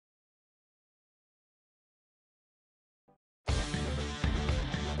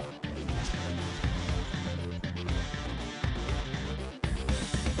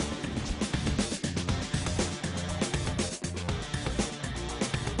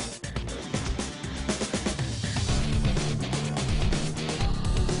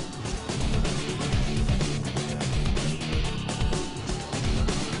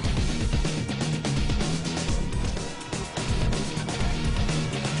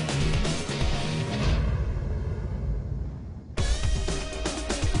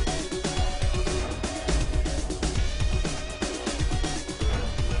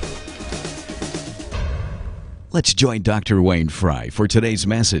Let's join Dr. Wayne Fry for today's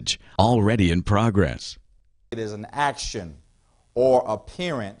message, already in progress. It is an action or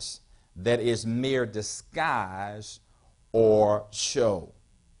appearance that is mere disguise or show.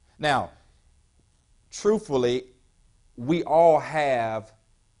 Now, truthfully, we all have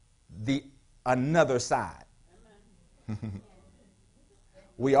the another side.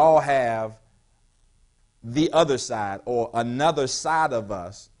 We all have the other side or another side of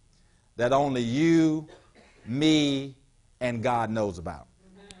us that only you, me, and God knows about.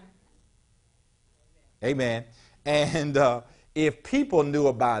 Amen. And if people knew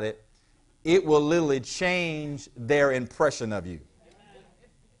about it, it will literally change their impression of you.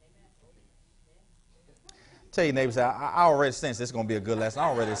 Tell your neighbors, I already sense this is going to be a good lesson. I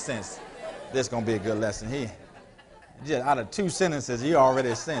already sense this is going to be a good lesson. Just out of 2 sentences, you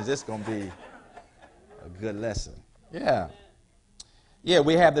already sense this is going to be a good lesson. Yeah. Yeah,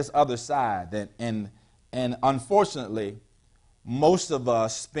 we have this other side. And unfortunately, most of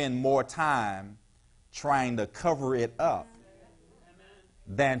us spend more time trying to cover it up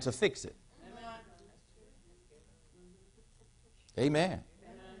than to fix it. Amen.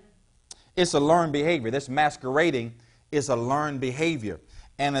 It's a learned behavior. This masquerading is a learned behavior.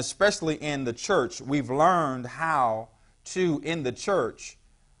 And especially in the church, we've learned how to, in the church,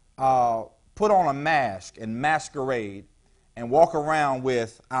 put on a mask and masquerade and walk around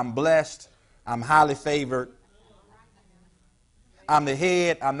with, I'm blessed, I'm highly favored, I'm the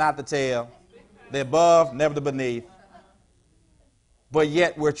head, I'm not the tail, the above, never the beneath. But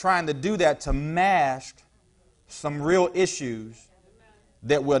yet we're trying to do that to mask some real issues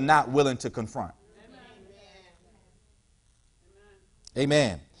that we're not willing to confront.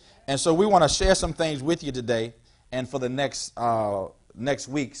 Amen. And so we want to share some things with you today and for the next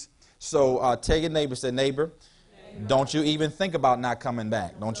weeks. So tell your neighbor, say, neighbor, don't you even think about not coming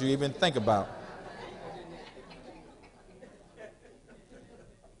back. Don't you even think about.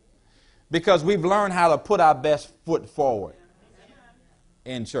 Because we've learned how to put our best foot forward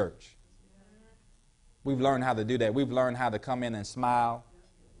in church. We've learned how to do that. We've learned how to come in and smile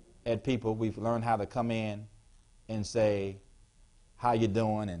at people. We've learned how to come in and say, how you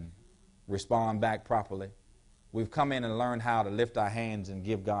doing, and respond back properly. We've come in and learned how to lift our hands and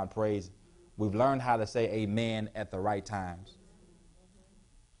give God praise. We've learned how to say amen at the right times.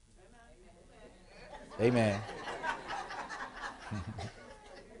 Amen.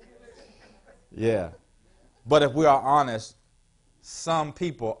 Yeah. But if we are honest, some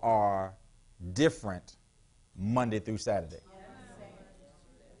people are different Monday through Saturday.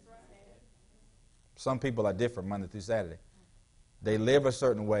 Some people are different Monday through Saturday. They live a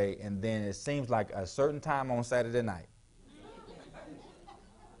certain way, and then it seems like a certain time on Saturday night,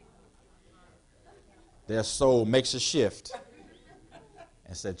 their soul makes a shift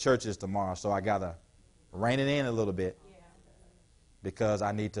and said, church is tomorrow, so I got to rein it in a little bit because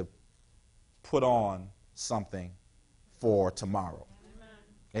I need to put on something for tomorrow.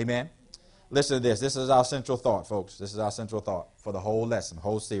 Amen. Listen to this. This is our central thought, folks. This is our central thought for the whole lesson,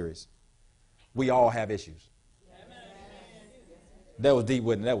 whole series. We all have issues. That was deep,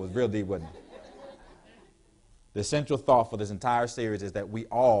 wasn't it? That was real deep, wasn't it? The central thought for this entire series is that we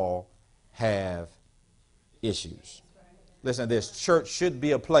all have issues. Listen to this. Church should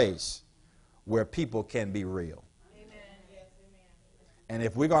be a place where people can be real. And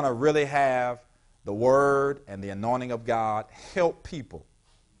if we're going to really have the word and the anointing of God help people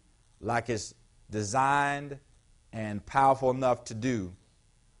like it's designed and powerful enough to do,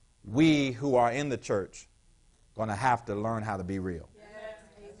 we who are in the church going to have to learn how to be real.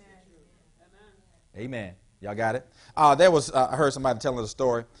 Yes. Amen. Y'all got it? I heard somebody telling a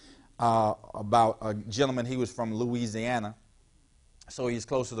story about a gentleman. He was from Louisiana, so he's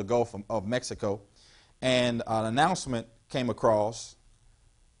close to the Gulf of Mexico, and an announcement came across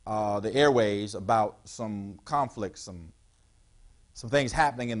the airways about some conflicts, some things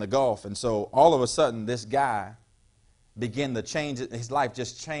happening in the Gulf. And so all of a sudden this guy began to change. His life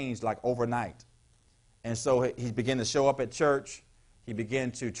just changed like overnight. And so he began to show up at church. He began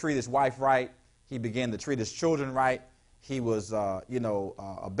to treat his wife right. He began to treat his children right. He was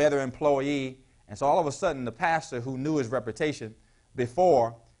a better employee. And so all of a sudden the pastor, who knew his reputation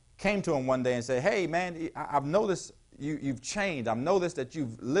before, came to him one day and said, hey man, I've noticed you've changed. I've noticed that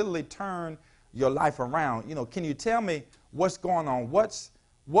you've literally turned your life around. Can you tell me what's going on? What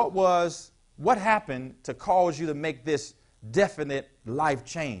happened to cause you to make this definite life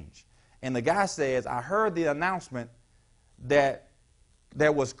change? And the guy says, I heard the announcement that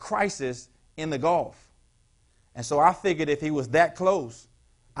there was crisis in the Gulf. And so I figured if he was that close,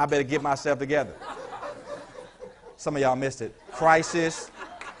 I better get myself together. Some of y'all missed it. Crisis.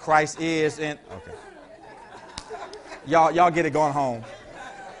 Christ is in. Okay. Y'all get it going home.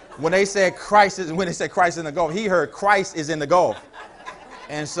 When they said Christ is in the Gulf, he heard Christ is in the Gulf.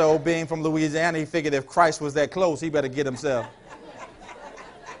 And so being from Louisiana, he figured if Christ was that close, he better get himself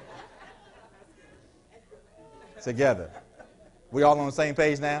together. We all on the same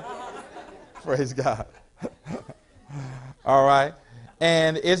page now? Praise God. All right.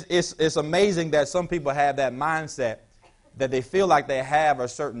 And it's amazing that some people have that mindset that they feel like they have a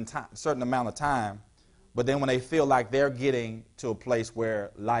certain amount of time, but then when they feel like they're getting to a place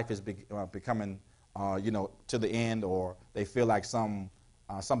where life is becoming, to the end, or they feel like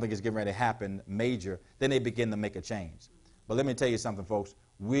something is getting ready to happen major, then they begin to make a change. But let me tell you something, folks.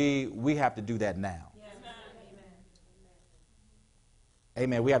 We have to do that now.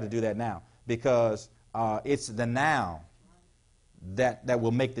 Amen. We have to do that now, because it's the now that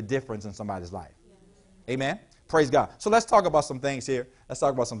will make the difference in somebody's life. Amen. Praise God. So let's talk about some things here.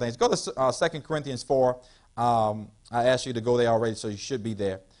 Go to 2 Corinthians 4. I asked you to go there already, so you should be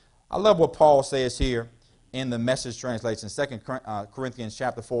there. I love what Paul says here in the Message translation, 2 Corinthians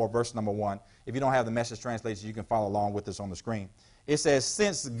chapter 4, verse number 1. If you don't have the Message translation, you can follow along with us on the screen. It says,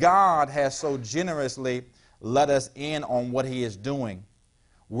 since God has so generously let us in on what he is doing,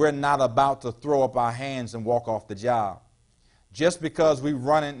 we're not about to throw up our hands and walk off the job. Just because we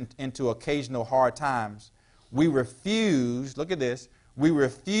run into occasional hard times, we refuse, look at this, we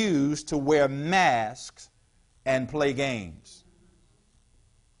refuse to wear masks and play games.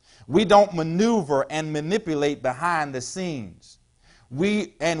 We don't maneuver and manipulate behind the scenes.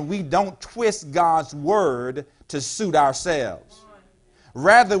 We don't twist God's word to suit ourselves.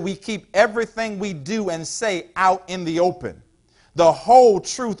 Rather, we keep everything we do and say out in the open, the whole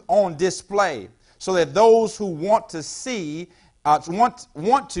truth on display, so that those who want to see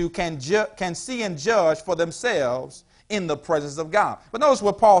can see and judge for themselves in the presence of God. But notice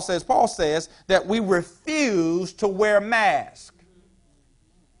what Paul says. Paul says that we refuse to wear masks.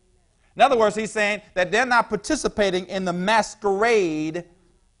 In other words, he's saying that they're not participating in the masquerade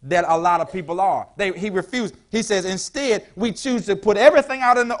that a lot of people are. He refused. He says, instead, we choose to put everything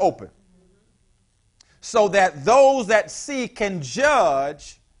out in the open, so that those that see can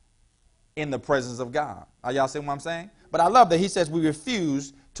judge in the presence of God. Are y'all seeing what I'm saying? But I love that he says we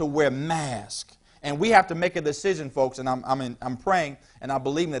refuse to wear masks. And we have to make a decision, folks, and I'm praying and I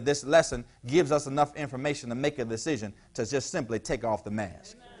believe that this lesson gives us enough information to make a decision to just simply take off the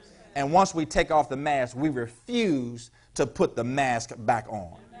mask. Amen. And once we take off the mask, we refuse to put the mask back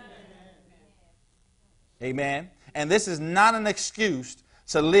on. Amen. Amen. And this is not an excuse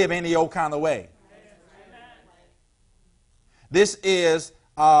to live any old kind of way. This is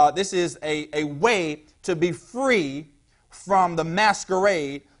a way to be free from the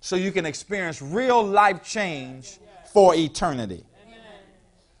masquerade, so you can experience real life change for eternity.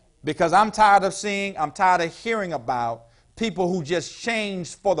 Because I'm tired of hearing about people who just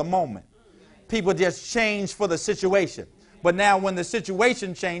change for the moment. People just change for the situation. But now when the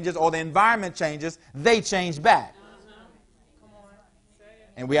situation changes or the environment changes, they change back.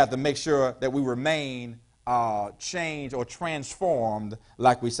 And we have to make sure that we remain changed or transformed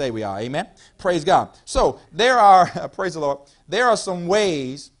like we say we are. Amen. Praise God. So there are, praise the Lord, there are some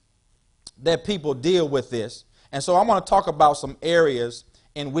ways that people deal with this. And so I want to talk about some areas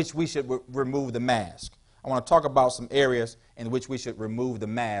in which we should remove the mask. I want to talk about some areas in which we should remove the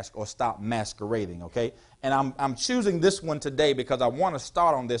mask or stop masquerading, okay? And I'm choosing this one today because I want to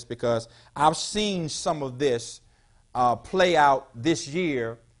start on this because I've seen some of this play out this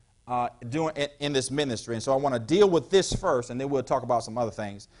year in this ministry. And so I want to deal with this first, and then we'll talk about some other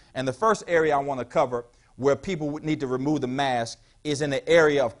things. And the first area I want to cover where people need to remove the mask is in the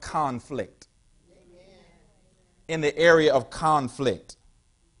area of conflict. In the area of conflict.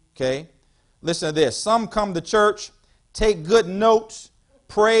 Okay? Listen to this. Some come to church, take good notes,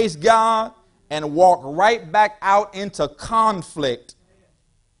 praise God, and walk right back out into conflict,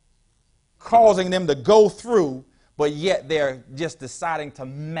 causing them to go through, but yet they're just deciding to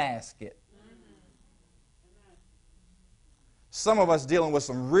mask it. Some of us dealing with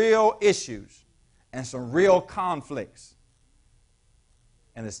some real issues and some real conflicts.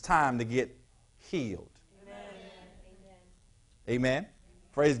 And it's time to get healed. Amen.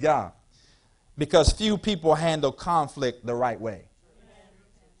 Praise God. Because few people handle conflict the right way.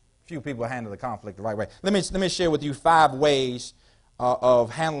 Few people handle the conflict the right way. Let me share with you 5 ways of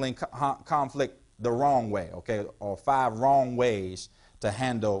handling conflict the wrong way, okay? Or 5 wrong ways to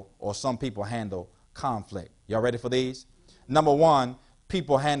handle, or some people handle conflict. Y'all ready for these? Number 1,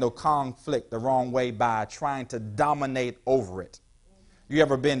 people handle conflict the wrong way by trying to dominate over it. You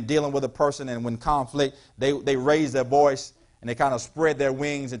ever been dealing with a person and when conflict, they raise their voice and they kind of spread their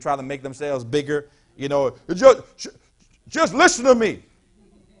wings and try to make themselves bigger? You know, Just listen to me.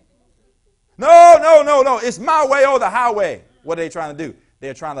 No, no, no, no. It's my way or the highway. What are they trying to do?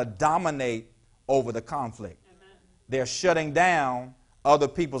 They're trying to dominate over the conflict. They're shutting down other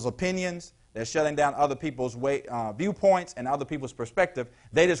people's opinions. They're shutting down other people's viewpoints and other people's perspective.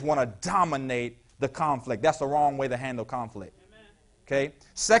 They just want to dominate the conflict. That's the wrong way to handle conflict. Okay.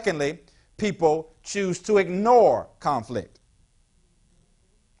 Secondly, people choose to ignore conflict.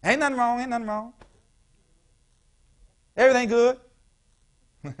 Ain't nothing wrong. Ain't nothing wrong. Everything good.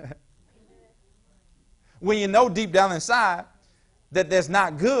 When you know deep down inside that there's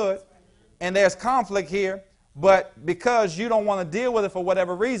not good and there's conflict here, but because you don't want to deal with it for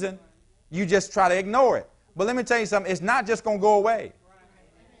whatever reason, you just try to ignore it. But let me tell you something, it's not just going to go away.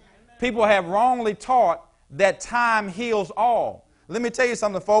 People have wrongly taught that time heals all. Let me tell you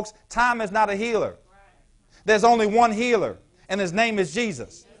something, folks, time is not a healer. There's only one healer, and his name is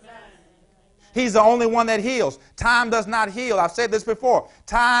Jesus. He's the only one that heals. Time does not heal. I've said this before.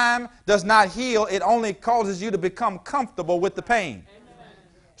 Time does not heal. It only causes you to become comfortable with the pain.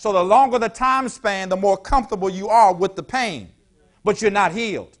 So the longer the time span, the more comfortable you are with the pain. But you're not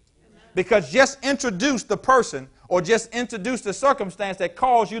healed. Because just introduce the person or just introduce the circumstance that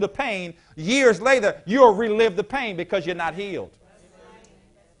caused you the pain, years later, you'll relive the pain because you're not healed.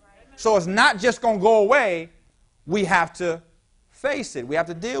 So it's not just going to go away. We have to face it. We have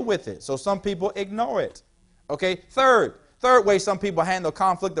to deal with it. So some people ignore it. Okay. Third way some people handle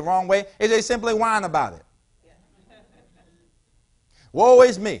conflict the wrong way is they simply whine about it. Woe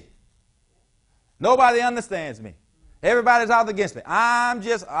is me. Nobody understands me. Everybody's out against me.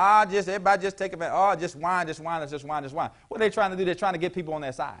 Everybody just take it back. Oh, just whine. What are they trying to do? They're trying to get people on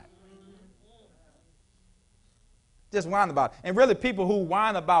their side. Just whine about it. And really people who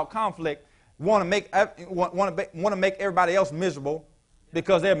whine about conflict want to make everybody else miserable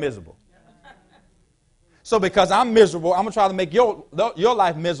because they're miserable. So because I'm miserable, I'm going to try to make your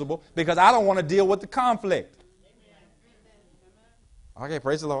life miserable because I don't want to deal with the conflict. Okay,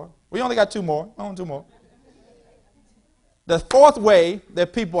 praise the Lord. We only got two more. The fourth way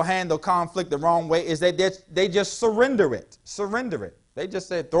that people handle conflict the wrong way is they just surrender it. Surrender it. They just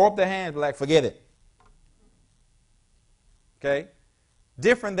say, throw up their hands, like, forget it. Okay?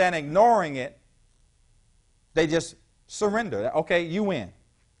 Different than ignoring it, they just surrender. Okay, you win.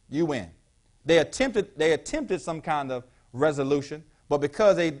 You win. They attempted some kind of resolution, but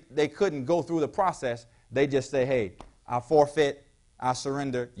because they couldn't go through the process, they just say, hey, I forfeit, I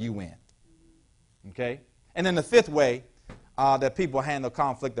surrender, you win. Okay? And then the fifth way that people handle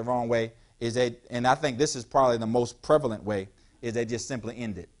conflict the wrong way is and I think this is probably the most prevalent way, is they just simply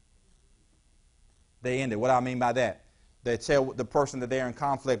end it. They end it. What do I mean by that? They tell the person that they're in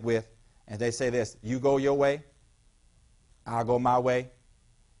conflict with, and they say this, you go your way, I'll go my way,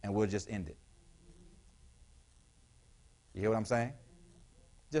 and we'll just end it. You hear what I'm saying?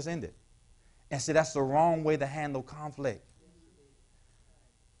 Just end it. And see, that's the wrong way to handle conflict.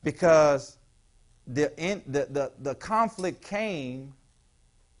 Because the conflict came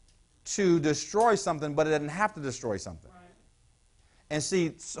to destroy something, but it didn't have to destroy something. Right. And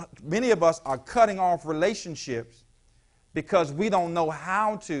see, many of us are cutting off relationships because we don't know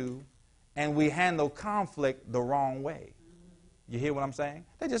how to, and we handle conflict the wrong way. You hear what I'm saying?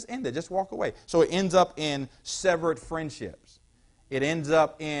 They just end it, just walk away. So it ends up in severed friendships. It ends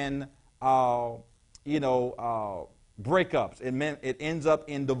up in, breakups. It ends up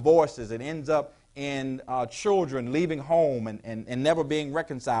in divorces. It ends up in children leaving home and never being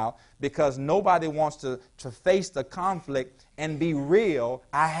reconciled because nobody wants to face the conflict and be real.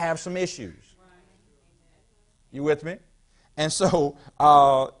 I have some issues. You with me? And so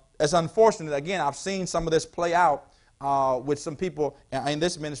it's unfortunate. Again, I've seen some of this play out with some people in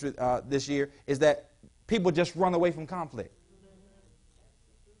this ministry this year, is that people just run away from conflict.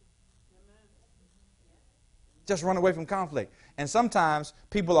 Just run away from conflict. And sometimes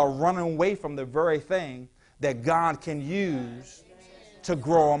people are running away from the very thing that God can use to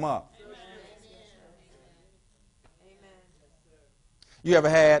grow them up. You ever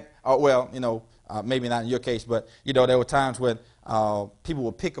had, maybe not in your case, but, there were times when people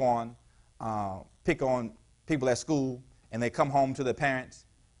would pick on people at school, and they come home to their parents,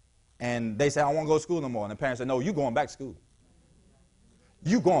 and they say, I don't want to go to school no more. And the parents say, no, you're going back to school.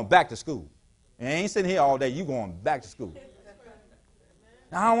 You going back to school. And I ain't sitting here all day. You going back to school.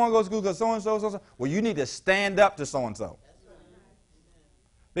 Now, I don't want to go to school because so-and-so. Well, you need to stand up to so-and-so.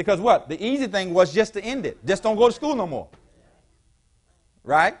 Because what? The easy thing was just to end it. Just don't go to school no more.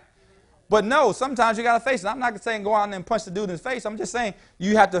 Right? But no, sometimes you got to face it. I'm not saying go out and punch the dude in his face. I'm just saying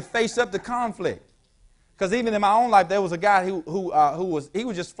you have to face up the conflict. Because even in my own life, there was a guy who was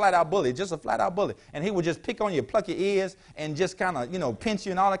just flat out bully, just a flat out bully. And he would just pick on you, pluck your ears, and just kind of, pinch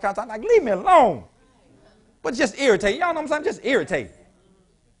you and all that kind of stuff. Like, leave me alone. But just irritate. Y'all know what I'm saying? Just irritate.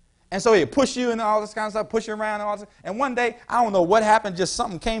 And so he'd push you and all this kind of stuff, push you around and all this. And one day, I don't know what happened, just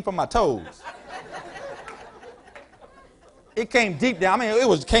something came from my toes. It came deep down. I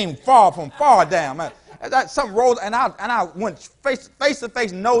mean, came far down. Man. Something rolled, and I went face to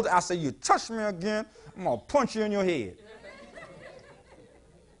face, nose. I said, you touch me again, I'm going to punch you in your head.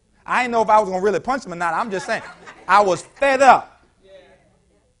 I didn't know if I was going to really punch him or not. I'm just saying, I was fed up.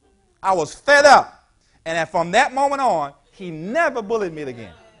 I was fed up. And from that moment on, he never bullied me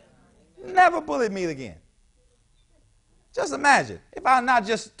again. Never bullied me again. Just imagine, if I had not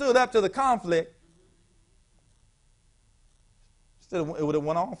just stood up to the conflict, it would have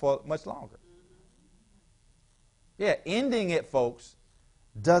went on for much longer. Yeah, ending it, folks,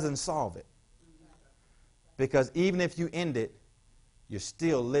 doesn't solve it. Because even if you end it, you're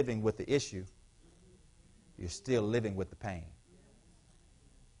still living with the issue. You're still living with the pain.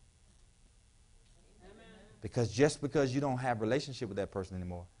 Because just because you don't have a relationship with that person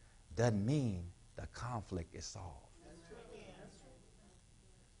anymore doesn't mean the conflict is solved.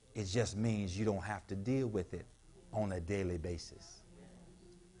 It just means you don't have to deal with it on a daily basis.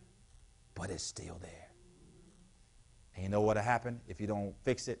 But it's still there. And you know what'll happen if you don't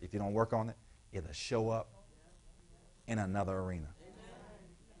fix it, if you don't work on it? It'll show up in another arena.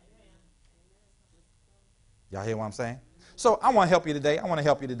 Y'all hear what I'm saying? So I want to help you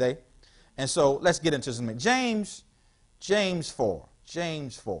today. And so let's get into something. James 4.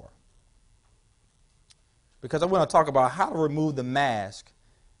 Because I want to talk about how to remove the mask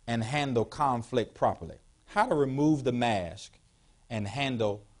and handle conflict properly. How to remove the mask and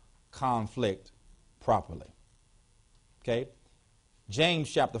handle conflict properly. Okay? James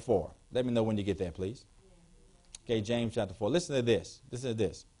chapter 4. Let me know when you get there, please. Okay, James chapter 4. Listen to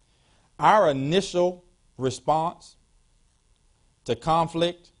this. Our initial response to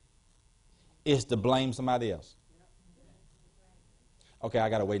conflict is to blame somebody else. Okay, I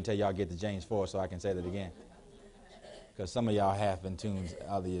got to wait until y'all get to James 4 so I can say that again. Because some of y'all have been tuned.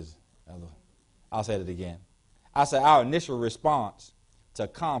 I'll say it again. I said our initial response to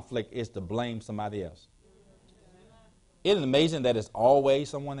conflict is to blame somebody else. Isn't it amazing that it's always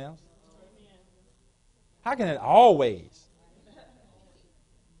someone else? How can it always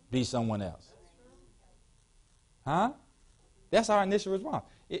be someone else? Huh? That's our initial response.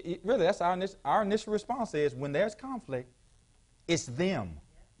 Really, that's our initial response is when there's conflict, it's them.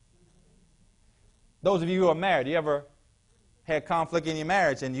 Those of you who are married, you ever had conflict in your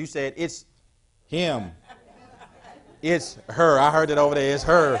marriage and you said, it's him. It's her. I heard it over there. It's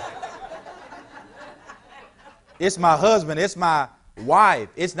her. It's my husband. It's my wife.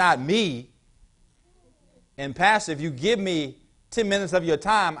 It's not me. And Pastor, if you give me 10 minutes of your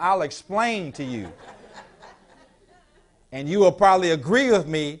time, I'll explain to you. And you will probably agree with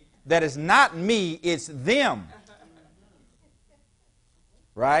me that it's not me, it's them.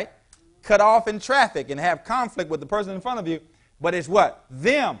 Right? Cut off in traffic and have conflict with the person in front of you. But it's what?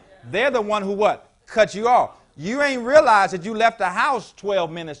 Them. They're the one who what? Cut you off. You ain't realized that you left the house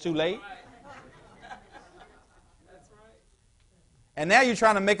 12 minutes too late. And now you're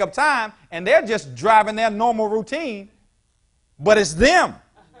trying to make up time, and they're just driving their normal routine, but it's them.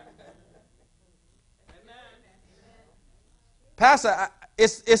 Pastor,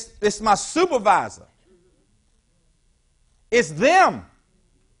 it's my supervisor. It's them.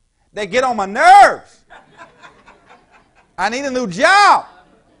 They get on my nerves. I need a new job.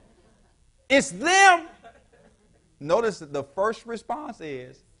 It's them. Notice that the first response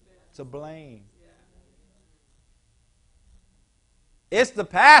is to blame. It's the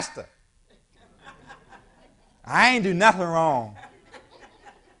pastor. I ain't do nothing wrong.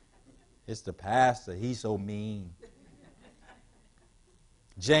 It's the pastor. He's so mean.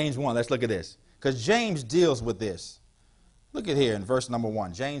 James 1, let's look at this. Because James deals with this. Look at here in verse number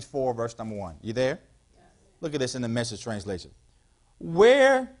 1. James 4, verse number 1. You there? Look at this in the Message translation.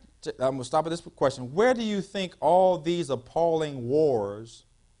 I'm going to stop at this question. Where do you think all these appalling wars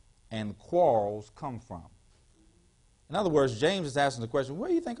and quarrels come from? In other words, James is asking the question, where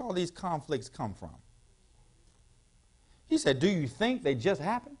do you think all these conflicts come from? He said, do you think they just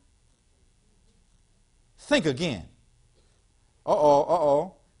happened? Think again.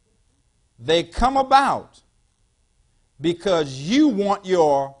 They come about because you want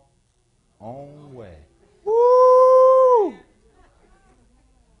your own way. Woo!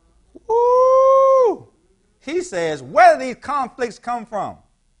 Woo! He says, where do these conflicts come from?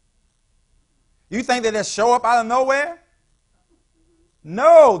 You think they just show up out of nowhere?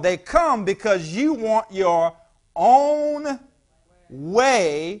 No, they come because you want your own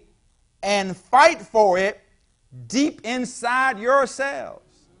way and fight for it deep inside yourselves.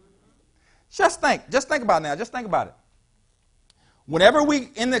 Just think about it now. Just think about it. Whenever we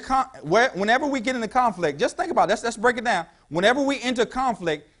get into conflict, just think about it. Let's break it down. Whenever we enter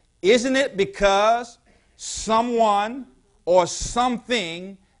conflict, isn't it because someone or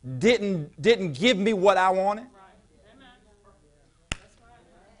something didn't give me what I wanted?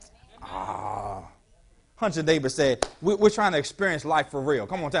 Hunter Davis said, we're trying to experience life for real.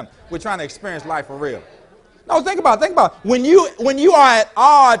 Come on, tell me. We're trying to experience life for real. No, think about it. When you are at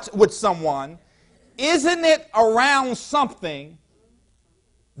odds with someone, isn't it around something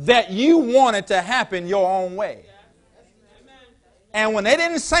that you wanted to happen your own way? And when they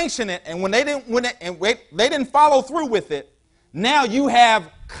didn't sanction it, and they didn't follow through with it, now you have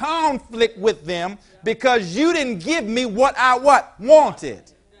conflict with them because you didn't give me what I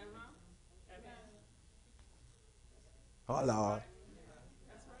wanted. Oh, Lord.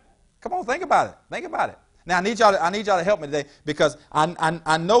 Come on, think about it. Think about it. Now, I need y'all to help me today, because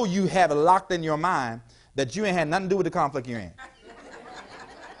I know you have it locked in your mind that you ain't had nothing to do with the conflict you're in.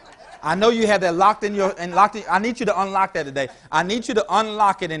 I know you have that locked in. I need you to unlock that today. I need you to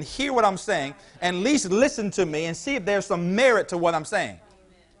unlock it and hear what I'm saying, and at least listen to me and see if there's some merit to what I'm saying.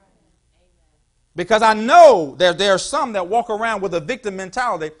 Because I know there are some that walk around with a victim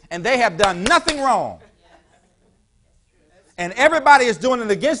mentality, and they have done nothing wrong. And everybody is doing it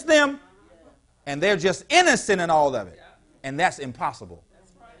against them, and they're just innocent in all of it. And that's impossible.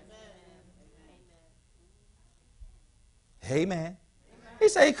 Amen. He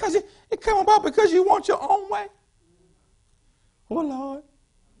said, because it come about because you want your own way. Oh, Lord.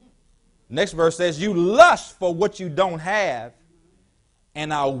 Next verse says, you lust for what you don't have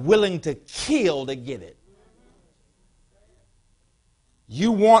and are willing to kill to get it.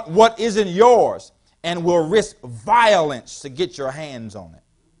 You want what isn't yours and will risk violence to get your hands on it.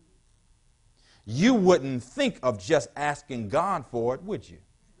 You wouldn't think of just asking God for it, would you?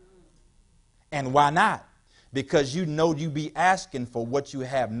 And why not? Because you know you be asking for what you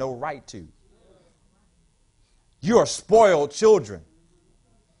have no right to. You're spoiled children,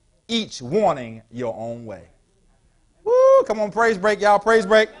 each wanting your own way. Woo, come on, praise break, y'all. Praise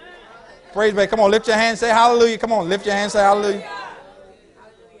break. Praise break. Come on, lift your hand, say hallelujah. Come on, lift your hand, say hallelujah.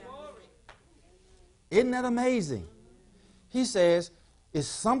 Isn't that amazing? He says, it's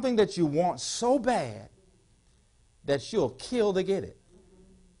something that you want so bad that you'll kill to get it.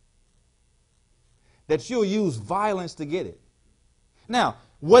 That you'll use violence to get it. Now,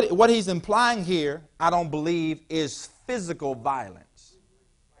 what he's implying here, I don't believe, is physical violence.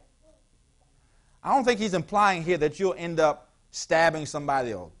 I don't think he's implying here that you'll end up stabbing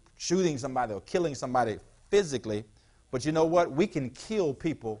somebody or shooting somebody or killing somebody physically. But you know what? We can kill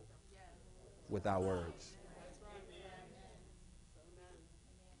people with our words.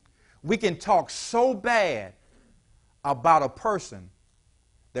 We can talk so bad about a person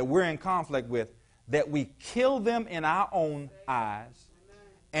that we're in conflict with that we kill them in our own eyes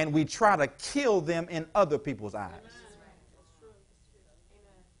and we try to kill them in other people's eyes.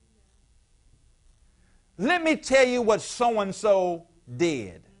 Let me tell you what so-and-so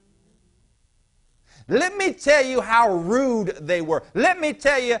did. Let me tell you how rude they were. Let me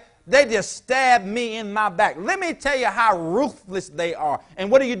tell you, they just stabbed me in my back. Let me tell you how ruthless they are.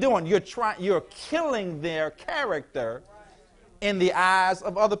 And what are you doing? You're killing their character in the eyes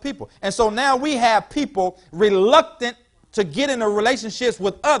of other people. And so now we have people reluctant to get into relationships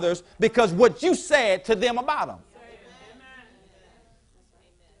with others because what you said to them about them.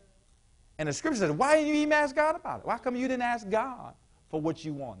 And the scripture says, why didn't you even ask God about it? Why come you didn't ask God for what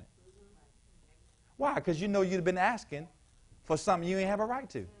you wanted? Why? Because you know you'd have been asking for something you ain't have a right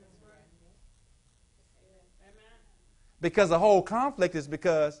to. Because the whole conflict is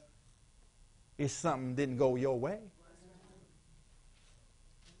because it's something didn't go your way.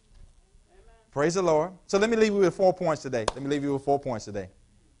 Praise the Lord. So let me leave you with 4 points today.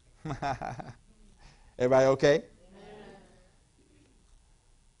 Everybody okay?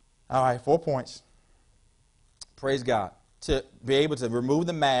 All right, 4 points. Praise God. To be able to remove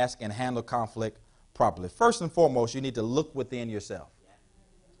the mask and handle conflict properly. First and foremost, you need to look within yourself.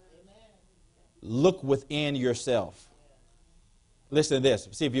 Look within yourself. Listen to this.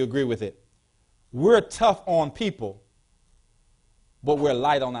 See if you agree with it. We're tough on people, but we're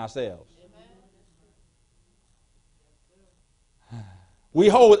light on ourselves. We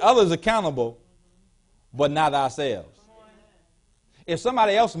hold others accountable, but not ourselves. If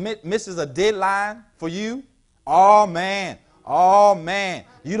somebody else misses a deadline for you, oh man, Oh, man,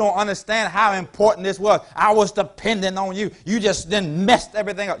 you don't understand how important this was. I was depending on you. You just then messed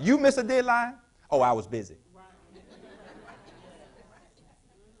everything up. You missed a deadline? Oh, I was busy.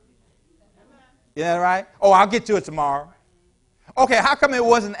 Is that right? Oh, I'll get to it tomorrow. Okay, how come it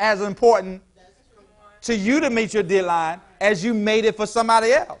wasn't as important to you to meet your deadline as you made it for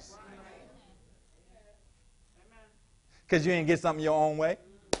somebody else? Because you didn't get something your own way?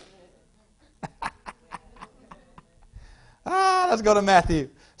 Let's go to Matthew.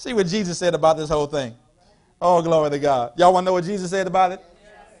 See what Jesus said about this whole thing. Oh, glory to God. Y'all want to know what Jesus said about it?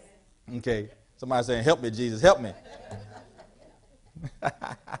 Okay. Somebody saying, help me, Jesus, help me.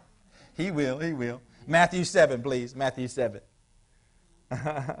 He will, he will. Matthew 7, please. Matthew 7.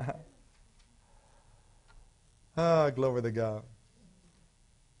 Oh, glory to God.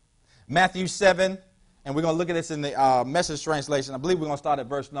 Matthew 7, and we're going to look at this in the Message translation. I believe we're going to start at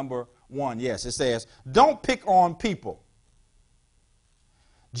verse number 1. Yes, it says, don't pick on people.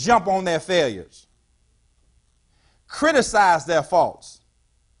 Jump on their failures. Criticize their faults.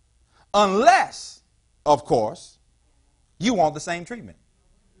 Unless, of course, you want the same treatment.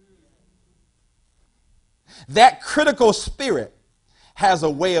 That critical spirit has a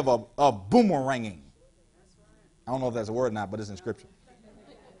way of boomeranging. I don't know if that's a word or not, but it's in Scripture.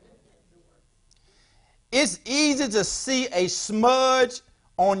 It's easy to see a smudge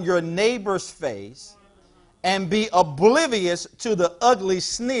on your neighbor's face and be oblivious to the ugly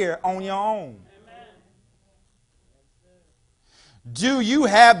sneer on your own. Do you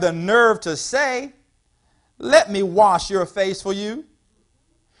have the nerve to say, let me wash your face for you,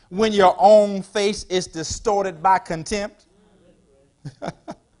 when your own face is distorted by contempt?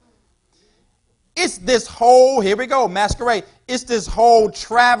 It's this whole, here we go, masquerade. It's this whole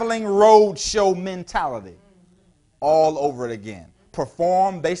traveling road show mentality all over it again.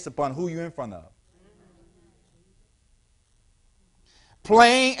 Perform based upon who you're in front of.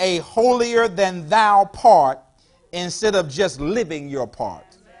 Playing a holier than thou part instead of just living your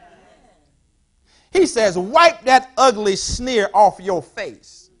part. He says, wipe that ugly sneer off your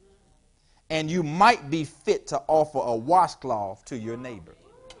face, and you might be fit to offer a washcloth to your neighbor.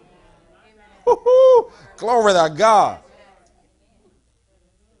 Woo-hoo. Glory to God.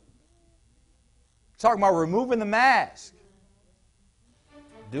 Talking about removing the mask.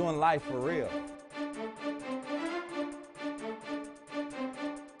 Doing life for real.